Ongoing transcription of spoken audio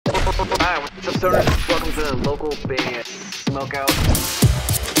Hi, what's up, stoners? Welcome to the local band Smokeout.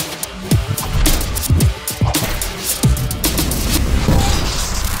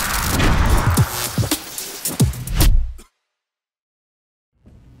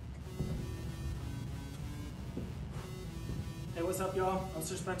 Hey, what's up, y'all? I'm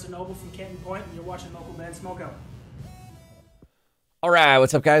Sir Spencer Noble from Canton Point, and you're watching local band Smokeout. All right,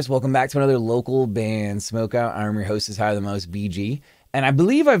 what's up, guys? Welcome back to another local band Smokeout. I'm your host, is Higher the Most, BG. And I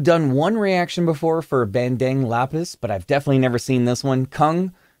believe I've done one reaction before for Bandang Lapis, but I've definitely never seen this one.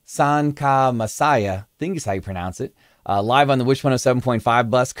 Saan Masaya, I think is how you pronounce it. Live on the Wish 107.5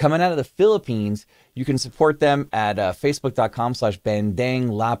 bus, coming out of the Philippines. You can support them at facebook.com/Bandang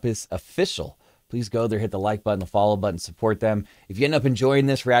Lapis Official. Please go there, hit the like button, the follow button, support them. If you end up enjoying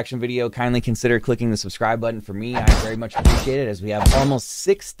this reaction video, kindly consider clicking the subscribe button for me. I very much appreciate it, as we have almost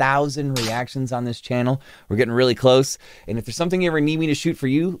 6,000 reactions on this channel. We're getting really close. And if there's something you ever need me to shoot for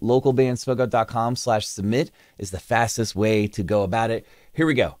you, localbandsmokeout.com/submit is the fastest way to go about it. Here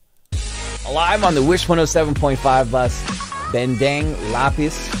we go. Live on the Wish 107.5 bus, Bandang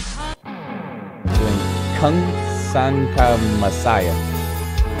Lapis doing Saan Masaya.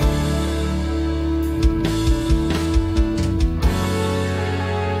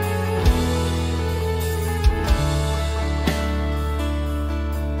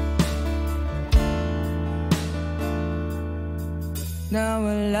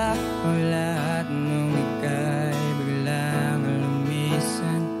 Nawala ang lahat nung ika'y biglang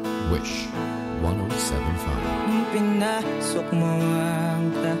lumisan. Wish 107.5. Nung pinasok mo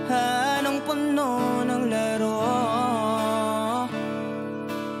ang tahanang puno ng laro.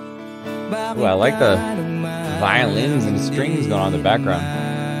 Ooh, I like the violins and strings going on in the background.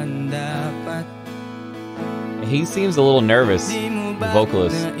 He seems a little nervous, the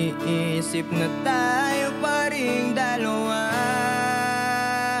vocalist.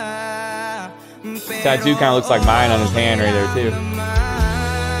 Tattoo kind of looks like mine on his hand right there too.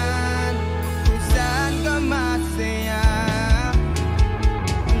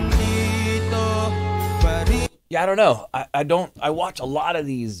 Yeah, I don't know. I watch a lot of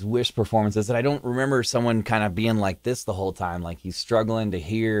these Wish performances, and I don't remember someone kind of being like this the whole time, like he's struggling to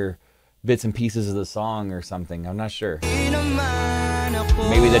hear bits and pieces of the song or something. I'm not sure. Maybe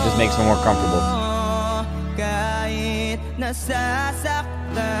that just makes me more comfortable.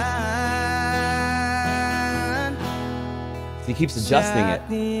 He keeps adjusting it.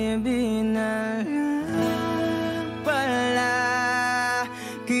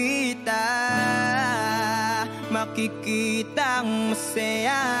 Makikitang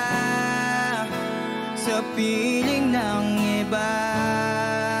masaya sa piling ng iba.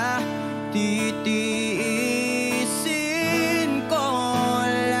 Titiisin ko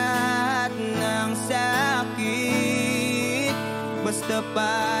lahat ng sakit basta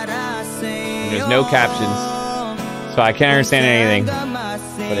para sa'yo. There's no captions, so I can't understand anything,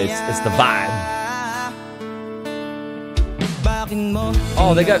 but it's the vibe.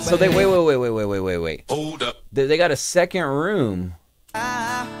 Oh, they got, so they, wait. Hold up. They got a second room.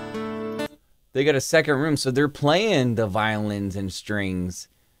 They got a second room, so they're playing the violins and strings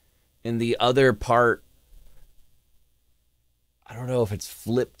in the other part. I don't know if it's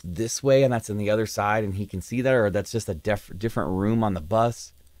flipped this way and that's in the other side and he can see that, or that's just a different room on the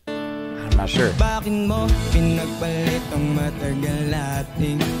bus. I'm not sure.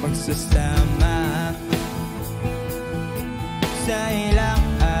 Sa ilang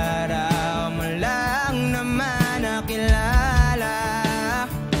araw mo lang naman nakilala.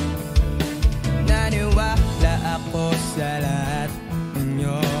 Naniwala ako sa lahat ng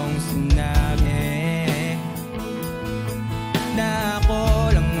iyong sinabi, na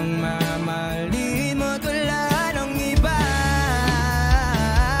ako lang ang mamahalin mo tulad ng iba.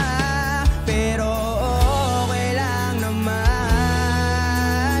 Pero okay lang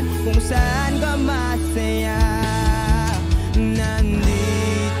naman kung saan ka masaya.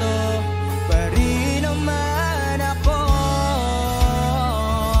 Nandito pa rin naman ako,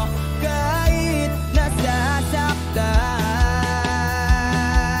 kahit nasasaktan.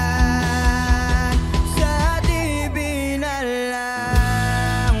 Sa TV na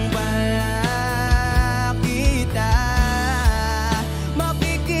lang pala kita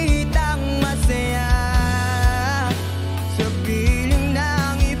makikitang masaya sa piling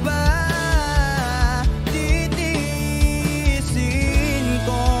ng iba.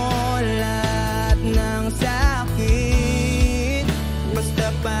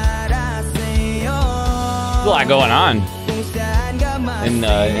 There's a lot going on in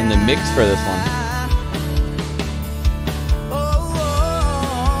the mix for this one.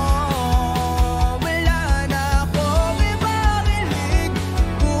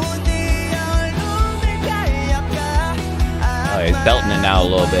 belting it now a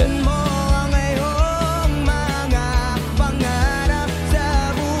little bit.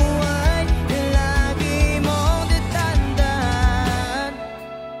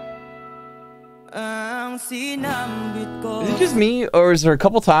 Is it just me, or is there a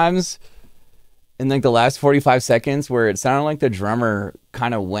couple times in like the last 45 seconds where it sounded like the drummer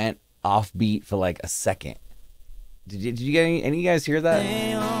kind of went off beat for like a second? Did you get any of you guys hear that?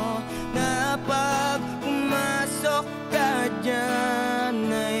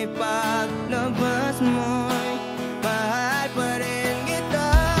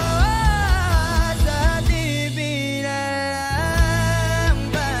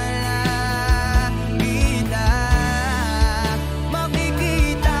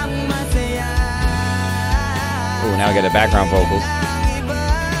 Oh, now I got the background vocals.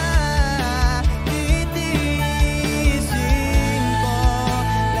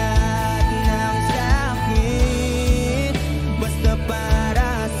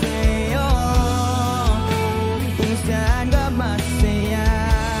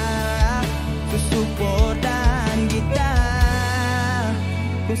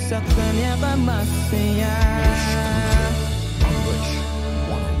 Sa kanya ka masaya. English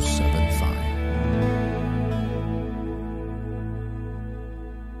 1075.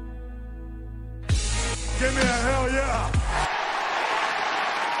 Give me a hell yeah.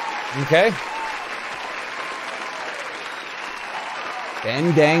 Okay.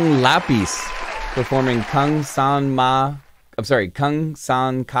 Bandang Lapis performing Kung San Ka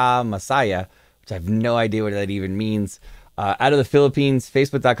Masaya, which I have no idea what that even means. Out of the Philippines,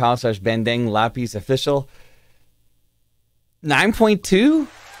 facebook.com/Bandang Lapis official. 9.2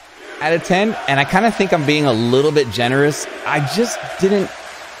 out of 10. And I kind of think I'm being a little bit generous.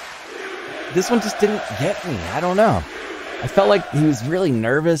 This one just didn't get me. I don't know. I felt like he was really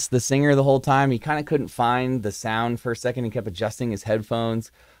nervous, the singer, the whole time. He kind of couldn't find the sound for a second. He kept adjusting his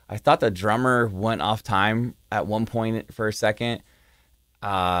headphones. I thought the drummer went off time at one point for a second.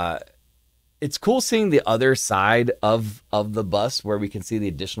 It's cool seeing the other side of the bus where we can see the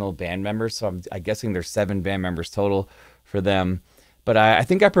additional band members. So I'm guessing there's 7 band members total for them. But I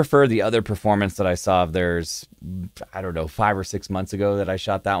think I prefer the other performance that I saw of theirs, I don't know, 5 or 6 months ago that I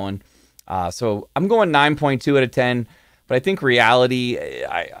shot that one. So I'm going 9.2 out of 10. But I think reality,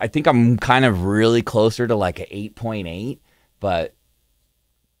 I think I'm kind of really closer to like an 8.8. But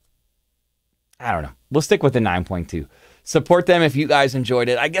I don't know. We'll stick with the 9.2. Support them if you guys enjoyed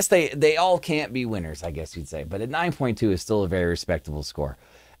it. I guess they all can't be winners, I guess you'd say. But a 9.2 is still a very respectable score.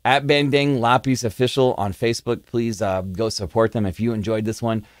 At Bandang Lapis Official on Facebook, please go support them if you enjoyed this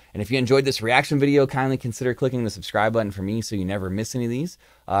one. And if you enjoyed this reaction video, kindly consider clicking the subscribe button for me so you never miss any of these.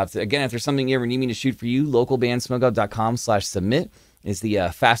 Again, if there's something you ever need me to shoot for you, localbandsmokeout.com/submit is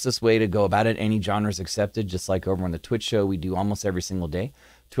the fastest way to go about it. Any genres accepted, just like over on the Twitch show we do almost every single day.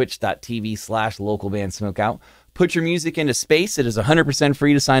 Twitch.tv/localbandsmokeout. Put your music into space. It is 100%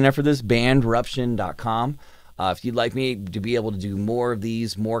 free to sign up for this. Bandruption.com. If you'd like me to be able to do more of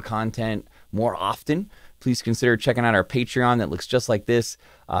these, more content, more often, please consider checking out our Patreon that looks just like this.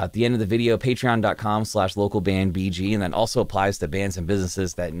 At the end of the video, patreon.com/localbandbg, and that also applies to bands and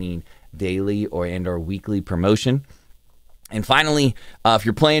businesses that need daily or weekly promotion. And finally, if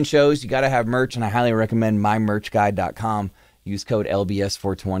you're playing shows, you got to have merch, and I highly recommend mymerchguide.com. Use code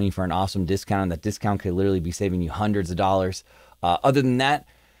LBS420 for an awesome discount, and that discount could literally be saving you hundreds of dollars. Other than that,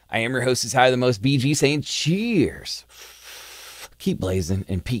 I am your host, is Higher the Most BG, saying cheers. Keep blazing,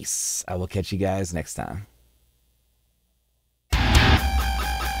 and peace. I will catch you guys next time.